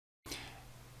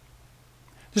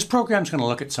This program is going to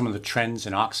look at some of the trends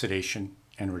in oxidation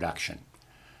and reduction.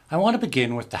 I want to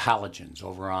begin with the halogens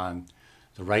over on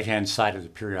the right-hand side of the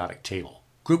periodic table,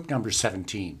 group number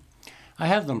 17. I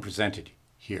have them presented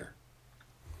here.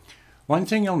 One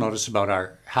thing you'll notice about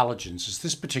our halogens is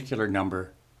this particular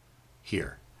number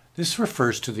here. This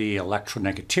refers to the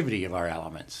electronegativity of our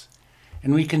elements.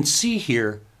 And we can see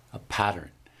here a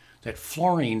pattern that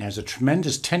fluorine has a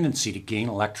tremendous tendency to gain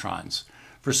electrons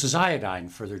versus iodine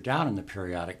further down in the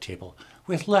periodic table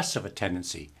with less of a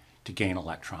tendency to gain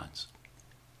electrons.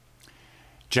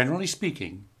 Generally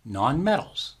speaking,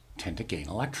 nonmetals tend to gain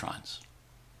electrons.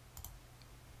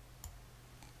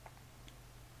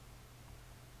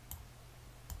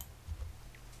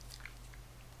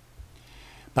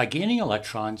 By gaining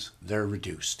electrons, they're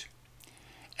reduced.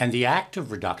 And the act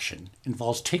of reduction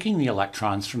involves taking the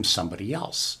electrons from somebody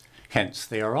else. Hence,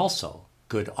 they are also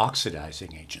good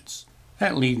oxidizing agents.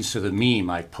 That leads to the meme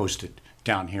I posted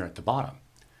down here at the bottom.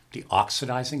 The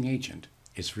oxidizing agent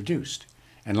is reduced.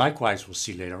 And likewise, we'll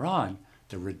see later on,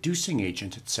 the reducing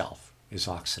agent itself is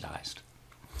oxidized.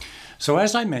 So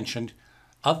as I mentioned,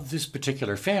 of this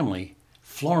particular family,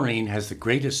 fluorine has the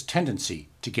greatest tendency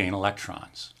to gain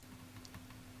electrons.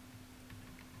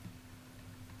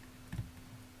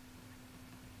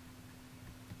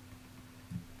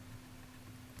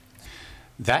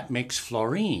 That makes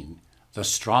fluorine the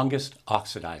strongest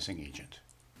oxidizing agent.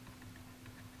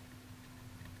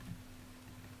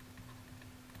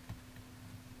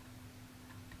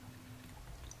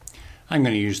 I'm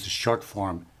going to use the short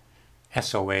form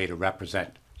SOA to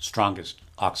represent strongest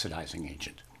oxidizing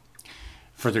agent.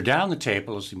 Further down the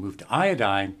table, as we move to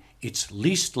iodine, it's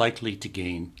least likely to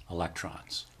gain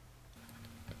electrons.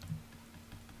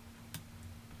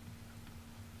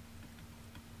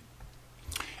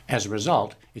 As a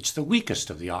result, it's the weakest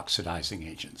of the oxidizing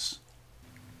agents.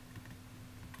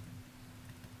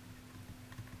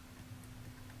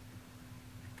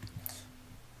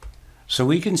 So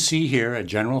we can see here a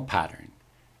general pattern.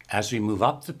 As we move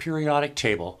up the periodic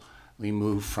table, we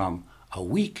move from a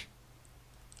weak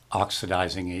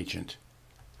oxidizing agent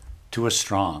to a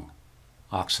strong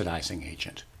oxidizing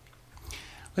agent.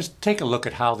 Let's take a look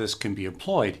at how this can be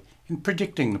employed in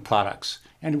predicting the products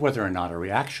and whether or not a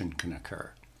reaction can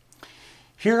occur.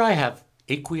 Here I have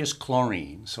aqueous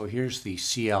chlorine, so here's the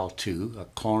Cl2, a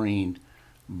chlorine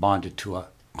bonded to a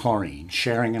chlorine,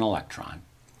 sharing an electron,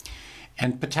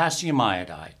 and potassium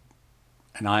iodide,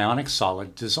 an ionic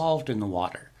solid dissolved in the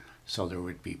water. So there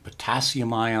would be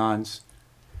potassium ions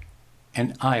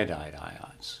and iodide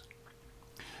ions.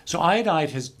 So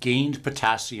iodide has gained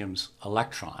potassium's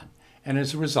electron, and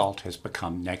as a result has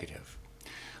become negative.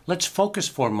 Let's focus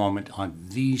for a moment on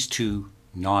these two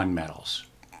nonmetals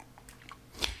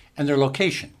and their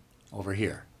location over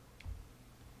here.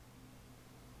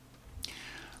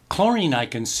 Chlorine, I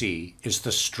can see, is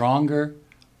the stronger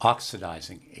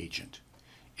oxidizing agent.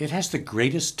 It has the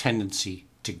greatest tendency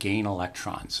to gain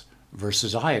electrons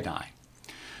versus iodine.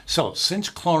 So since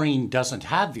chlorine doesn't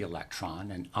have the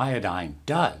electron and iodine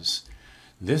does,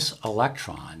 this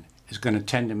electron is going to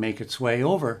tend to make its way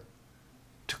over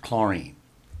to chlorine.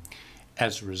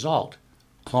 As a result,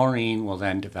 chlorine will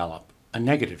then develop a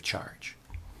negative charge.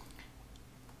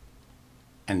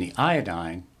 And the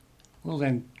iodine will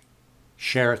then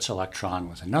share its electron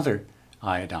with another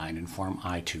iodine and form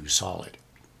I2 solid.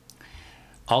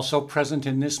 Also present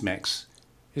in this mix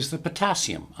is the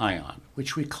potassium ion,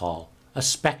 which we call a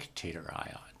spectator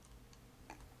ion.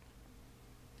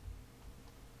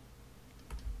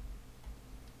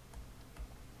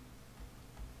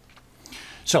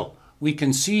 So we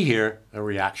can see here a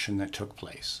reaction that took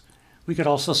place. We could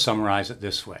also summarize it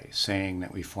this way, saying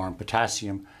that we form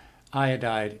potassium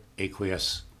iodide,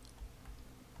 aqueous,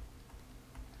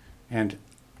 and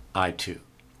I2.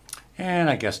 And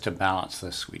I guess to balance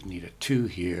this, we'd need a 2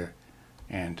 here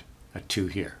and a 2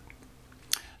 here.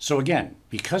 So again,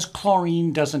 because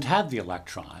chlorine doesn't have the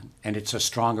electron and it's a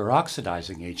stronger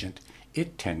oxidizing agent,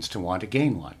 it tends to want to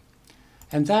gain one.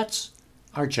 And that's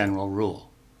our general rule.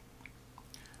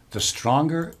 The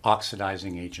stronger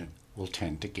oxidizing agent will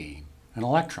tend to gain an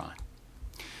electron.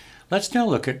 Let's now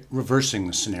look at reversing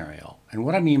the scenario. And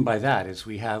what I mean by that is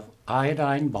we have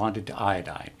iodine bonded to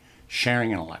iodine,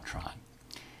 sharing an electron.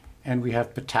 And we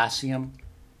have potassium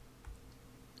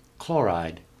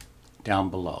chloride down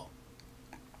below.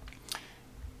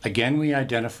 Again, we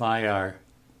identify our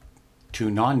two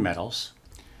nonmetals,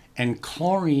 and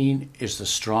chlorine is the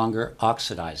stronger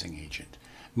oxidizing agent,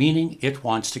 meaning it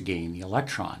wants to gain the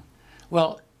electron.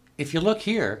 Well, if you look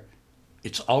here,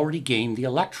 it's already gained the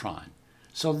electron.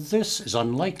 So this is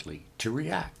unlikely to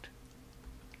react.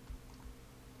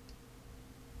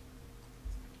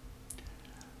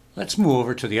 Let's move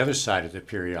over to the other side of the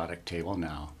periodic table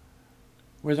now,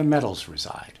 where the metals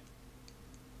reside.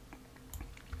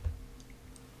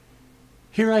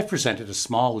 Here I've presented a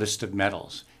small list of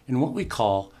metals in what we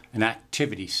call an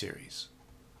activity series.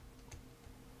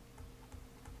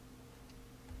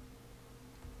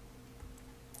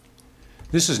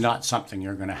 This is not something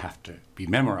you're going to have to be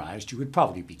memorized. You would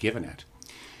probably be given it.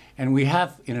 And we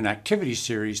have in an activity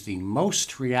series the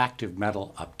most reactive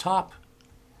metal up top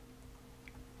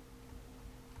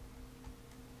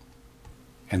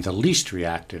and the least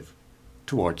reactive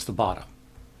towards the bottom.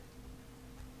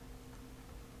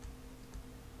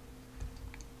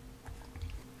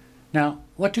 Now,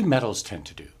 what do metals tend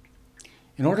to do?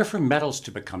 In order for metals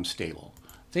to become stable,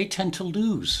 they tend to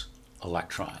lose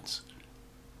electrons.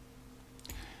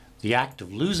 The act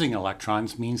of losing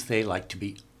electrons means they like to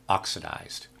be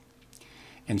oxidized.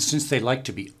 And since they like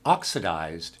to be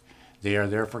oxidized, they are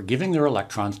therefore giving their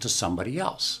electrons to somebody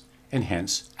else, and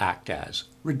hence act as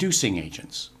reducing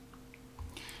agents.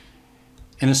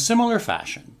 In a similar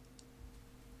fashion,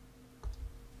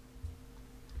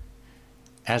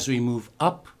 as we move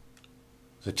up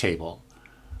the table,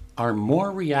 our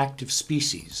more reactive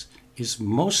species is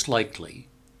most likely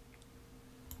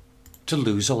to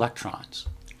lose electrons.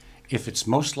 If it's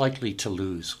most likely to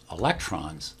lose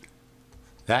electrons,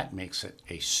 that makes it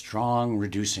a strong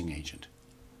reducing agent.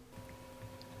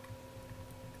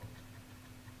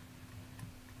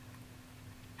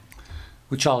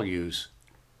 Which I'll use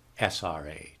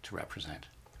SRA to represent.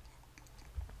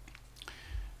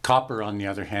 Copper, on the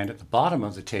other hand, at the bottom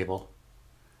of the table,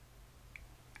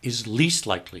 is least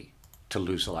likely to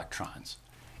lose electrons,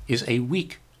 is a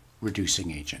weak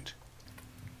reducing agent.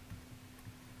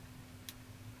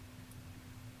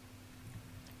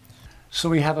 So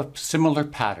we have a similar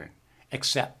pattern,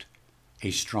 except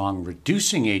a strong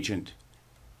reducing agent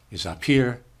is up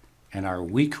here and our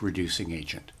weak reducing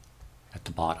agent at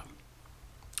the bottom.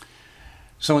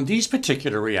 So in these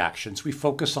particular reactions, we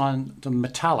focus on the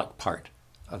metallic part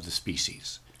of the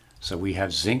species. So we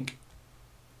have zinc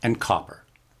and copper.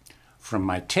 From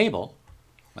my table,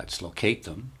 let's locate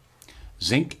them.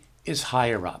 Zinc is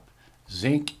higher up.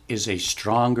 Zinc is a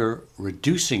stronger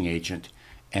reducing agent,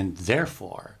 and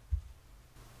therefore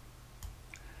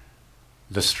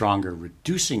the stronger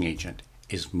reducing agent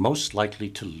is most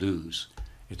likely to lose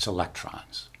its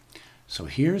electrons. So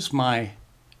here's my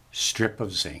strip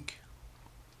of zinc.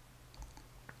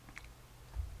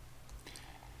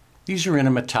 These are in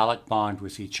a metallic bond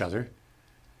with each other,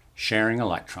 sharing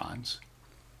electrons.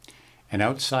 And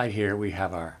outside here we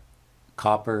have our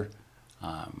copper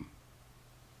 2+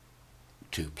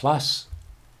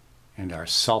 and our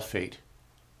sulfate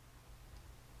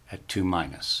at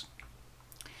 2-.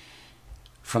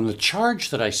 From the charge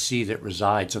that I see that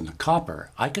resides on the copper,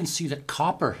 I can see that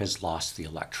copper has lost the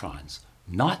electrons,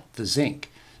 not the zinc.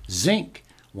 Zinc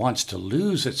wants to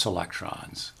lose its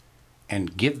electrons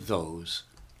and give those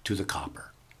to the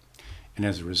copper. And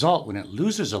as a result, when it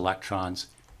loses electrons,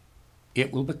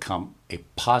 it will become a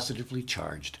positively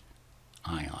charged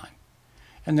ion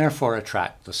and therefore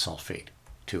attract the sulfate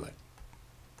to it.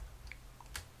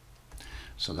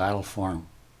 So that'll form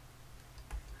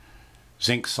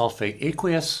zinc sulfate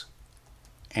aqueous,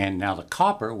 and now the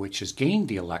copper, which has gained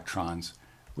the electrons,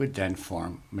 would then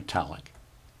form metallic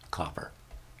copper.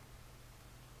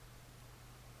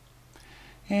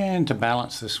 And to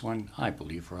balance this one, I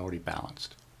believe we're already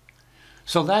balanced.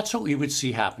 So that's what we would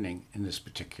see happening in this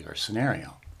particular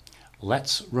scenario.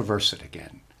 Let's reverse it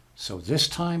again. So this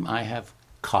time I have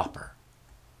copper.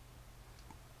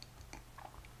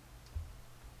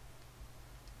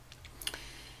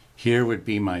 Here would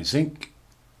be my zinc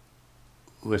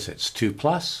with its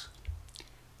 2+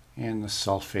 and the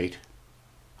sulfate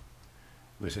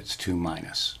with its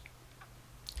 2-.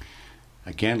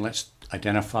 Again, let's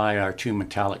identify our two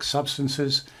metallic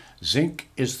substances. Zinc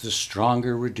is the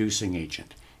stronger reducing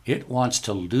agent. It wants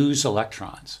to lose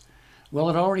electrons. Well,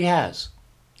 it already has.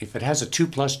 If it has a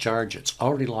 2+ charge, it's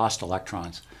already lost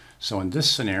electrons. So in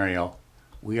this scenario,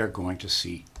 we are going to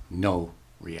see no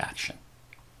reaction.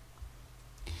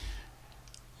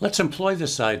 Let's employ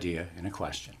this idea in a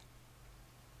question.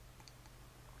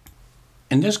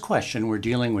 In this question, we're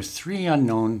dealing with 3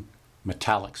 unknown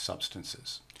metallic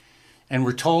substances. And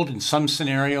we're told in some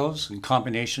scenarios and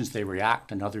combinations they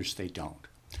react and others they don't.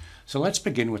 So let's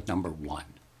begin with number 1.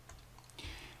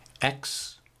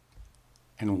 X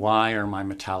and Y are my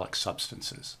metallic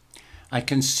substances. I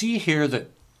can see here that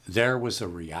there was a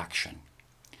reaction.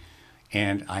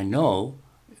 And I know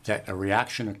that a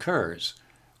reaction occurs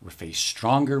if a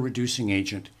stronger reducing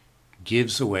agent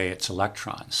gives away its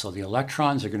electrons. So the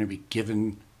electrons are going to be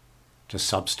given to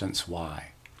substance Y.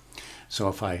 So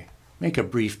if I make a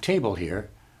brief table here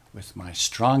with my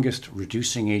strongest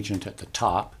reducing agent at the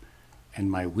top and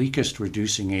my weakest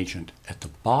reducing agent at the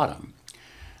bottom,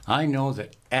 I know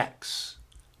that X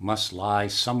must lie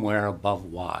somewhere above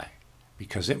Y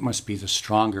because it must be the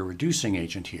stronger reducing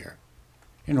agent here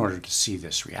in order to see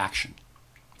this reaction.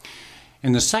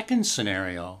 In the second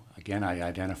scenario, again I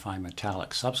identify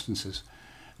metallic substances,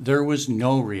 there was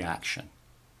no reaction.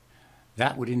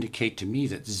 That would indicate to me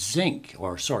that Z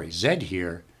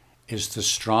here is the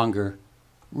stronger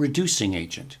reducing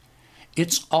agent.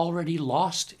 It's already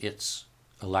lost its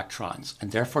electrons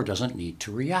and therefore doesn't need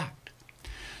to react.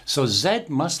 So Z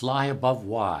must lie above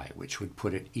Y, which would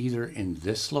put it either in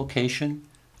this location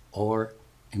or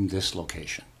in this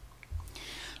location.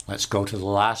 Let's go to the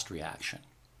last reaction.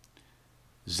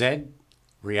 Z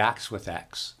reacts with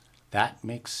X. That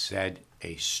makes Z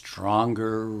a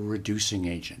stronger reducing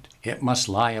agent. It must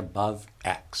lie above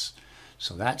X.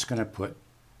 So that's going to put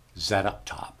Z up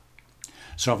top.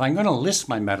 So if I'm going to list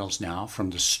my metals now from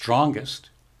the strongest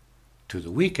to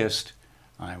the weakest,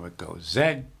 I would go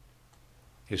Z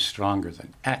is stronger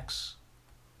than X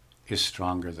is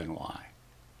stronger than Y.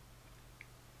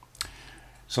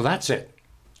 So that's it.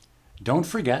 Don't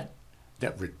forget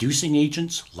that reducing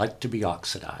agents like to be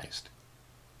oxidized,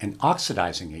 and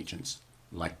oxidizing agents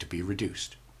like to be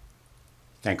reduced.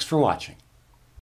 Thanks for watching.